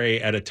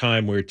story at a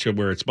time where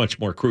it's much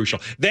more crucial.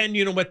 Then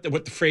you know what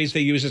the phrase they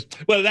use is,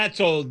 well, that's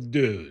old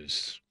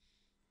news.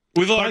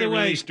 We've already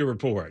released a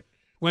report.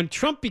 When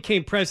Trump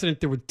became president,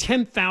 there were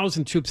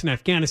 10,000 troops in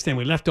Afghanistan.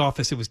 When he left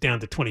office, it was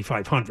down to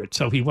 2,500.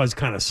 So he was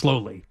kind of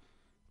slowly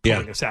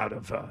pulling us out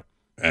of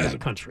that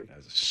country.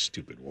 As a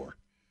stupid war.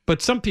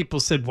 But some people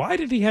said, why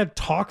did he have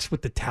talks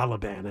with the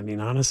Taliban? I mean,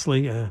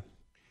 honestly.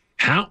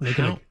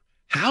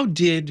 How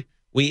did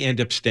we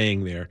end up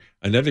staying there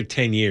another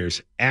 10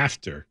 years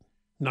after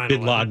 9/11.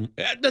 Bin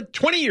Laden?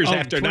 20 years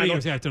after 20 9/11.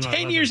 years after 10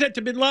 9/11. years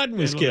after Bin Laden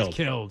was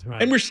killed.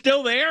 Right. And we're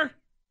still there?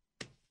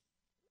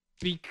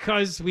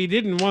 Because we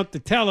didn't want the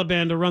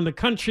Taliban to run the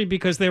country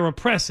because they're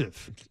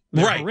oppressive.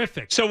 They're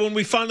horrific. So when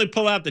we finally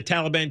pull out, the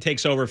Taliban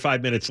takes over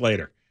 5 minutes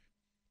later.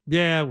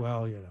 Yeah,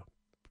 well,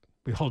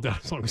 we hold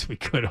out as long as we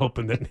could,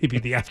 hoping that maybe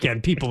the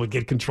Afghan people would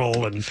get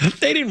control. And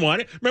they didn't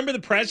want it. Remember the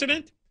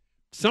president?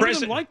 Some of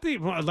them like the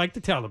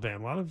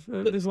Taliban.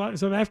 There's a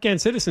lot of Afghan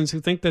citizens who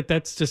think that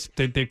that's just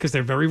because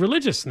they're very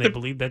religious and they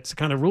believe that's the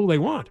kind of rule they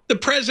want. The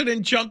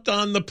president jumped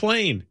on the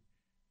plane.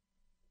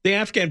 The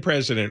Afghan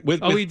president with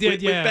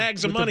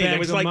bags of money. There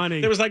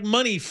was like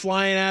money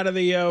flying out of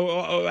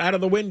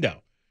the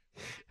window.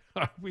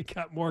 We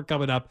got more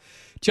coming up.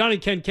 John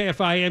and Ken,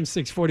 KFI AM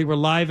 640. We're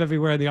live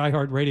everywhere in the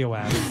iHeartRadio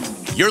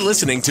app. You're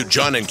listening to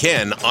John and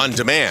Ken on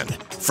demand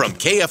from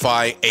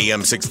KFI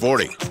AM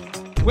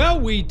 640. Well,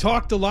 we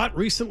talked a lot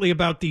recently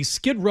about the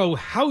Skid Row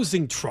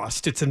Housing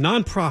Trust. It's a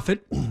nonprofit.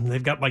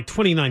 They've got like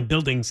 29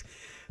 buildings.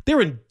 They're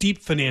in deep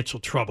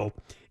financial trouble.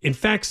 In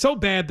fact, so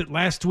bad that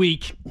last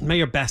week,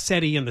 Mayor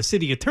Bassetti and the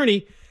city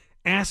attorney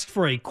asked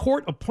for a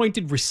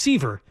court-appointed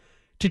receiver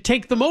to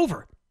take them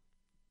over.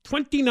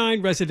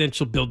 29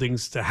 residential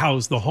buildings to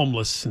house the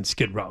homeless in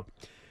Skid Row.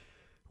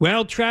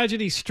 Well,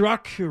 tragedy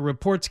struck.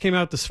 Reports came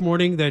out this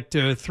morning that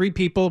 3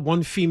 people,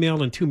 1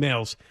 female and 2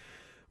 males,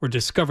 were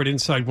discovered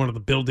inside one of the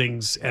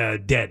buildings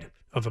dead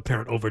of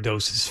apparent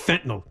overdoses.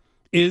 Fentanyl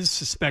is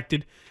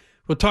suspected.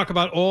 We'll talk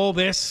about all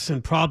this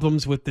and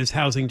problems with this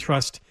housing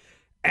trust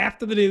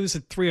after the news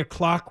at 3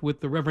 o'clock with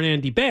the Reverend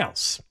Andy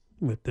Bales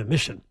with the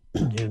Mission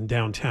in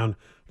downtown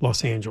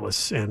Los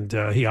Angeles. And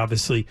he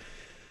obviously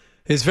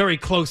is very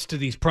close to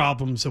these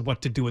problems of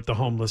what to do with the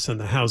homeless and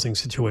the housing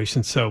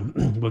situation. So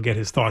we'll get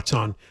his thoughts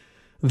on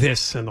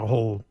this and the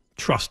whole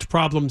trust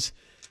problems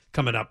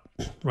coming up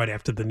right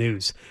after the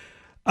news.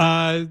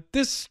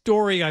 This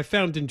story I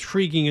found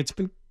intriguing. It's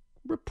been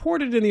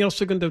reported in the El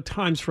Segundo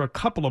Times for a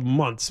couple of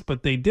months,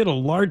 but they did a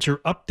larger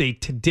update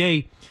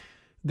today.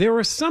 There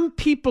are some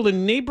people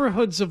in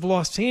neighborhoods of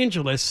Los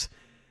Angeles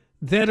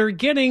that are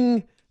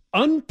getting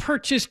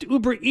unpurchased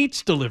Uber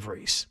Eats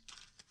deliveries.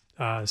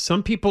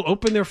 Some people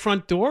open their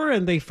front door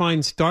and they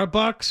find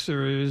Starbucks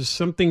or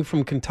something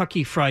from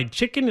Kentucky Fried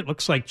Chicken. It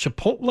looks like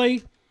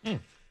Chipotle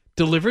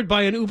delivered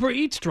by an Uber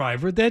Eats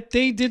driver that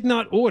they did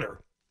not order.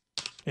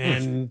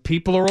 And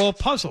people are all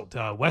puzzled.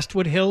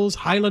 Westwood Hills,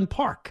 Highland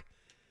Park,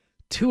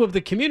 2 of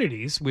the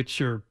communities, which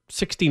are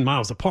 16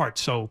 miles apart.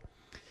 So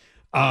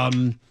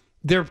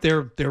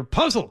they're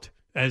puzzled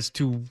as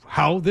to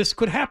how this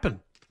could happen.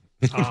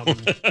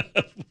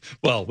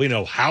 Well, we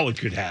know how it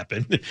could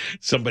happen.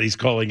 Somebody's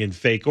calling in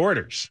fake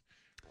orders.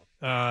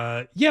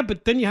 Yeah,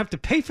 but then you have to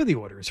pay for the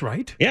orders,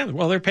 right? Yeah,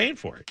 well, they're paying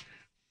for it.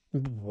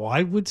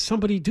 Why would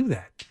somebody do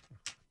that?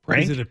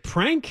 Prank? Is it a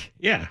prank?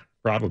 Yeah,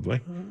 probably.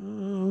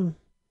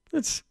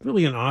 That's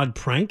really an odd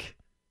prank.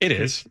 It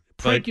is.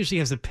 Prank usually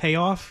has a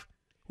payoff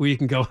where you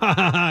can go, ha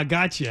ha ha,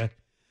 gotcha.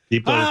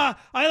 People, I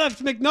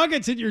left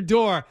McNuggets at your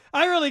door.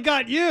 I really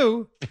got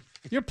you.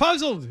 You're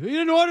puzzled. You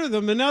didn't order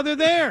them, and now they're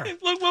there.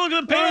 look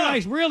at the Very payoff.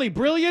 nice, really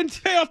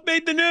brilliant. Payoff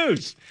made the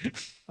news.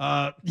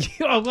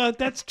 Well,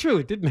 that's true.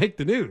 It did make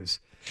the news.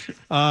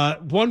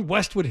 One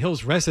Westwood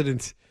Hills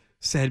resident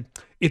said,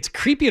 it's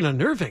creepy and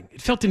unnerving.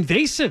 It felt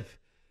invasive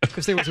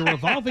because there was a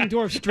revolving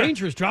door of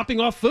strangers dropping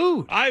off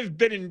food. I've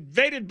been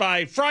invaded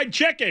by fried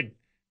chicken.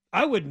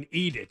 I wouldn't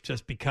eat it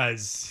just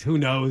because who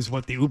knows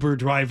what the Uber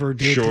driver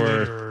did to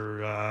it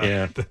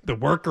or the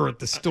worker at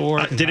the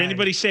store. Did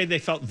anybody say they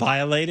felt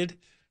violated?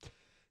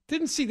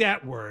 Didn't see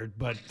that word,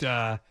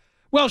 but,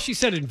 well, she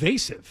said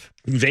invasive.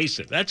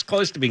 Invasive. That's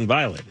close to being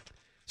violated.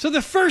 So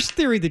the first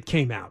theory that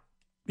came out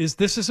is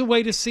this is a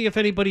way to see if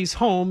anybody's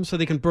home so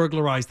they can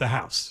burglarize the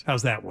house.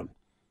 How's that one?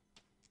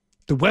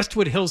 The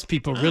Westwood Hills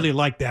people really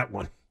like that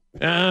one.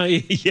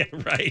 Yeah,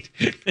 right.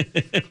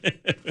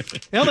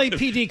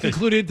 LAPD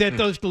concluded that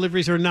those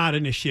deliveries are not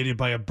initiated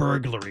by a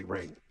burglary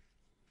ring.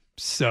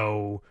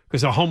 So,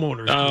 because a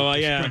homeowner's group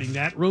is spreading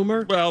that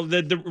rumor. Well,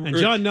 and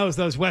John knows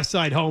those West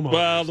Side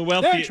homeowners.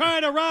 Well, they're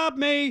trying to rob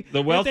me.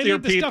 The wealthier if they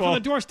leave the people stuff on the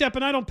doorstep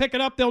and I don't pick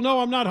it up, they'll know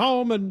I'm not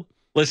home. And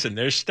listen,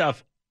 there's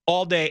stuff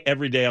all day,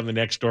 every day on the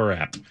Nextdoor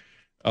app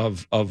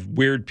of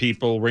weird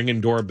people ringing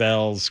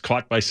doorbells,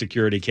 caught by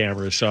security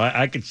cameras. So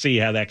I could see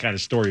how that kind of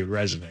story would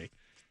resonate.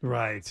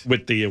 Right.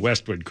 With the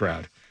Westwood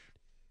crowd.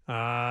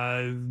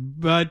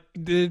 But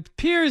it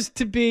appears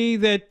to be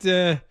that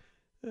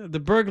the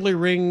burglary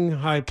ring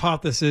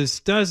hypothesis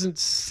doesn't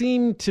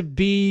seem to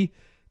be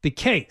the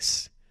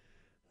case.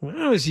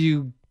 Well, as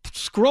you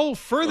scroll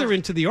further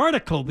into the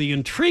article, the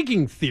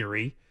intriguing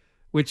theory,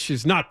 which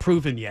is not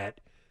proven yet,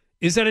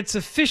 is that it's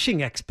a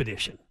fishing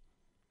expedition.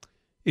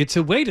 It's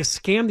a way to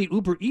scam the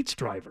Uber Eats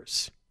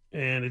drivers.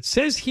 And it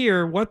says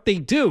here what they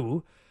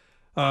do.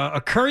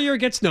 A courier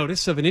gets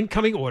notice of an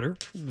incoming order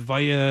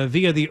via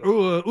the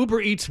Uber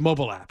Eats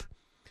mobile app.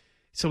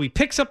 So he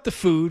picks up the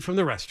food from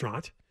the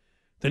restaurant.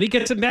 Then he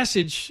gets a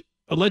message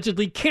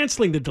allegedly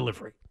canceling the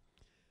delivery.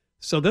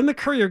 So then the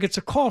courier gets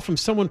a call from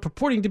someone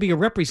purporting to be a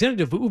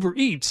representative of Uber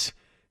Eats,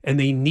 and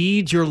they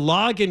need your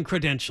login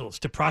credentials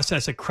to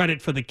process a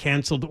credit for the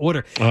canceled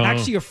order.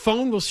 Actually, your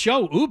phone will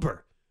show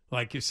Uber.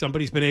 Like if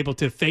somebody's been able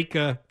to fake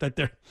that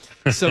they're...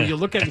 So you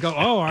look at it and go,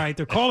 oh, all right,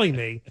 they're calling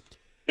me.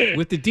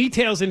 With the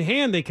details in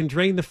hand, they can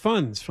drain the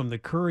funds from the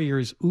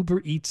courier's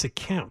Uber Eats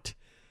account.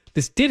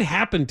 This did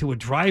happen to a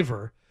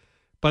driver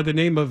by the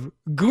name of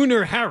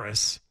Gunnar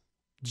Harris,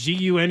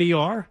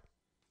 G-U-N-E-R.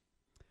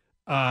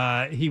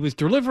 He was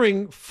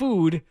delivering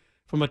food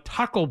from a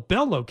Taco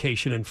Bell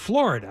location in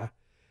Florida.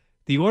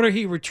 The order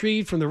he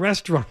retrieved from the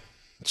restaurant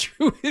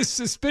drew his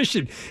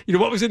suspicion. You know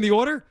what was in the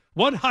order?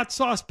 One hot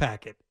sauce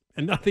packet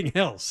and nothing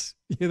else.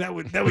 Yeah, that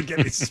would get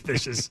me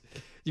suspicious.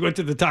 You went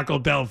to the Taco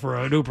Bell for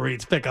an Uber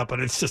Eats pickup,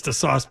 and it's just a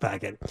sauce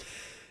packet.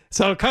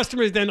 So a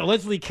customer then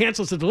allegedly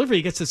cancels the delivery.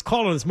 He gets this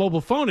call on his mobile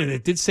phone, and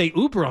it did say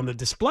Uber on the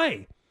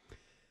display.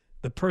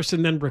 The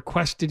person then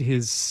requested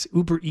his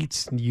Uber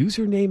Eats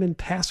username and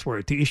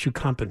password to issue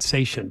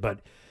compensation,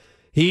 but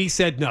he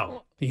said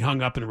no. He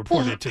hung up and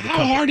reported it to the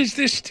company. How hard is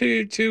this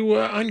to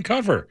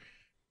uncover?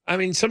 I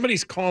mean,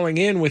 somebody's calling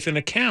in with an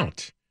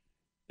account.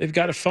 They've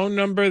got a phone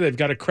number. They've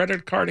got a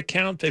credit card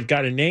account. They've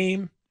got a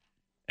name,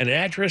 an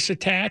address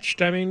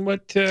attached. I mean,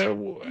 what?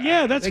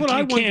 Yeah, that's what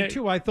I wondered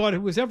too. I thought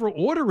whoever's ever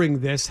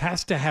ordering this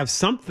has to have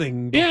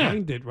something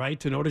behind it,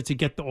 right, in order to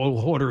get the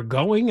order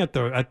going at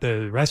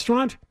the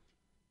restaurant.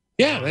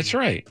 Yeah, that's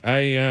right.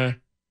 I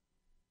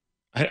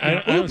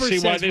don't see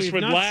why this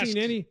would last.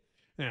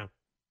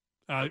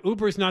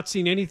 Uber's not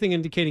seen anything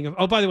indicating of.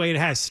 Oh, by the way, it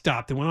has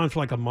stopped. It went on for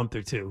like a month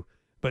or two,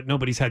 but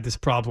nobody's had this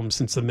problem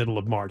since the middle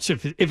of March.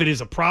 If it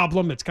is a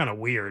problem, it's kind of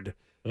weird.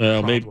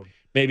 Well,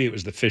 maybe it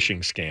was the phishing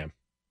scam.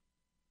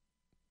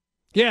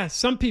 Yeah,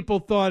 some people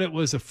thought it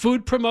was a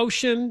food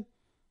promotion.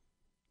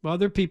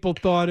 Other people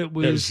thought it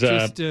was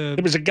just... There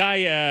was a guy,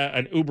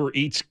 an Uber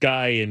Eats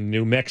guy in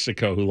New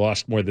Mexico who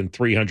lost more than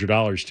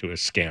 $300 to a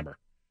scammer.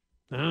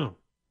 Oh.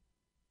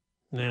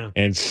 Yeah.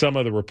 And some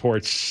of the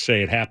reports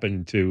say it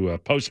happened to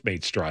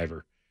Postmates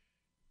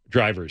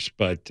drivers,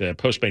 but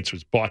Postmates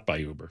was bought by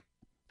Uber.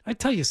 I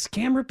tell you,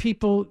 scammer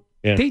people,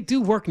 they do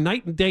work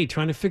night and day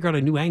trying to figure out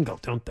a new angle,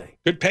 don't they?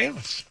 Good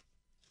payoffs.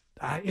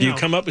 You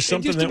come up with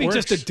something that works. It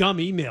used to be just a dumb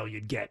email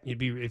you'd get.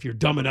 If you're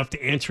dumb enough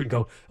to answer and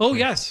go, oh,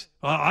 yes,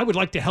 I would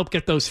like to help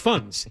get those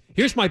funds.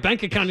 Here's my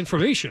bank account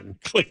information.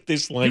 Click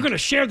this link. You're going to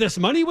share this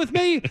money with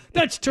me?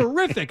 That's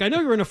terrific. I know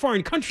you're in a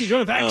foreign country. You don't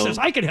have access.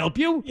 I can help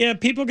you. Yeah,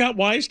 people got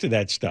wise to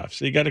that stuff.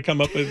 So you got to come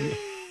up with...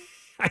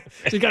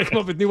 So you got to come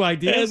up with new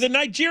ideas? The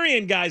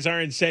Nigerian guys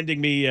aren't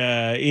sending me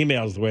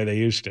emails the way they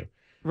used to.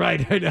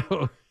 Right, I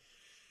know.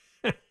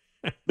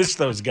 Miss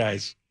those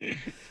guys.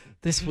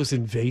 This was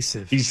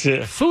invasive. He's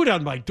food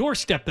on my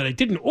doorstep that I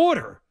didn't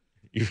order.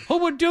 Who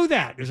would do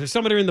that? Is there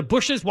somebody in the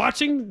bushes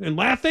watching and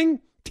laughing?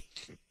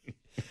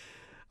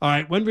 All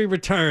right, when we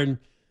return,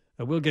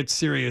 we'll get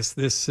serious.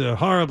 This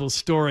horrible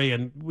story,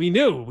 and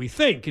we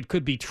think it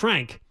could be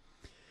Trank,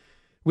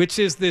 which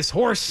is this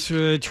horse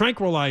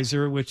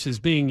tranquilizer, which is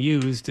being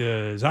used,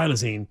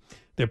 xylazine.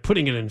 They're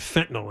putting it in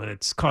fentanyl, and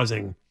it's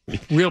causing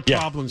real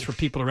problems for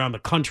people around the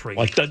country.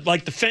 Like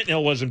the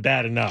fentanyl wasn't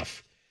bad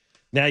enough.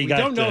 Now we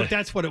don't know if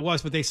that's what it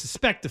was, but they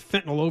suspect the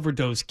fentanyl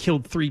overdose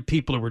killed 3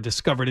 people who were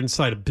discovered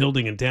inside a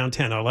building in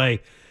downtown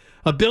L.A.,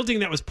 a building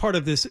that was part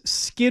of this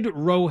Skid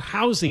Row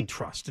Housing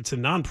Trust. It's a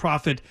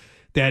nonprofit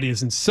that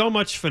is in so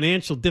much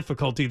financial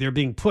difficulty, they're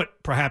being put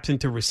perhaps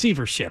into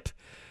receivership.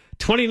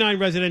 29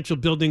 residential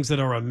buildings that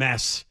are a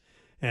mess,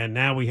 and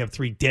now we have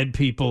 3 dead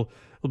people.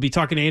 We'll be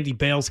talking to Andy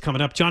Bales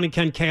coming up. John and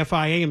Ken,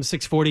 KFI AM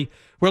 640.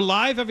 We're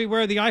live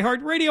everywhere, the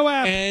iHeartRadio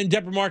app. And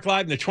Deborah Mark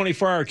live in the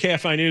 24-hour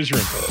KFI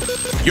newsroom.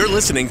 You're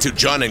listening to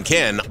John and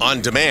Ken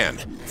on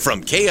demand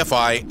from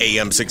KFI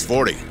AM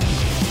 640.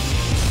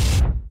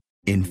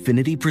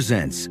 Infiniti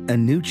presents a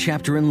new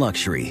chapter in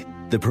luxury,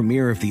 the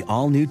premiere of the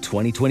all-new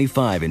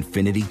 2025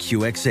 Infiniti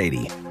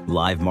QX80,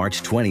 live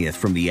March 20th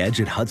from the Edge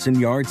at Hudson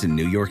Yards in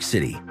New York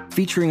City,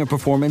 featuring a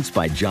performance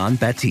by John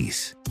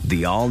Batiste.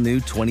 The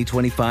all-new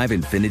 2025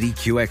 Infiniti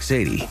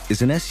QX80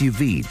 is an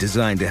SUV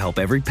designed to help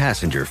every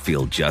passenger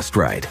feel just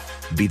right.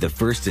 Be the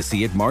first to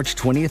see it March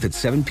 20th at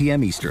 7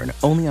 p.m. Eastern,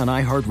 only on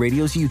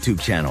iHeartRadio's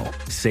YouTube channel.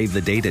 Save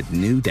the date at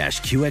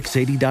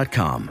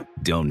new-QX80.com.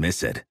 Don't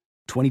miss it.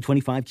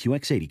 2025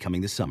 QX80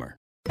 coming this summer.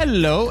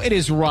 Hello, it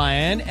is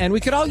Ryan, and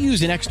we could all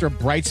use an extra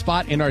bright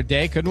spot in our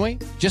day, couldn't we?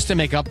 Just to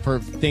make up for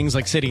things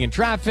like sitting in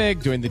traffic,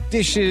 doing the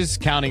dishes,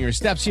 counting your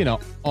steps,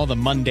 all the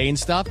mundane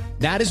stuff.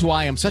 That is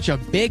why I'm such a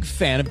big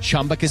fan of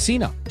Chumba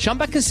Casino.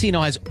 Chumba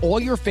Casino has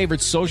all your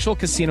favorite social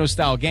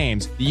casino-style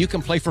games that you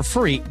can play for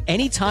free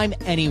anytime,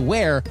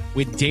 anywhere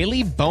with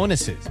daily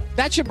bonuses.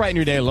 That should brighten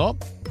your day a little.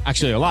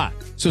 Actually, a lot.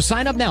 So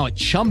sign up now at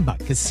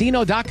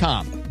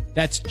ChumbaCasino.com.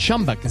 That's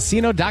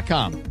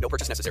ChumbaCasino.com. No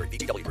purchase necessary.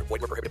 VGW Group.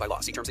 Void where prohibited by law.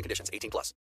 See terms and conditions. 18+.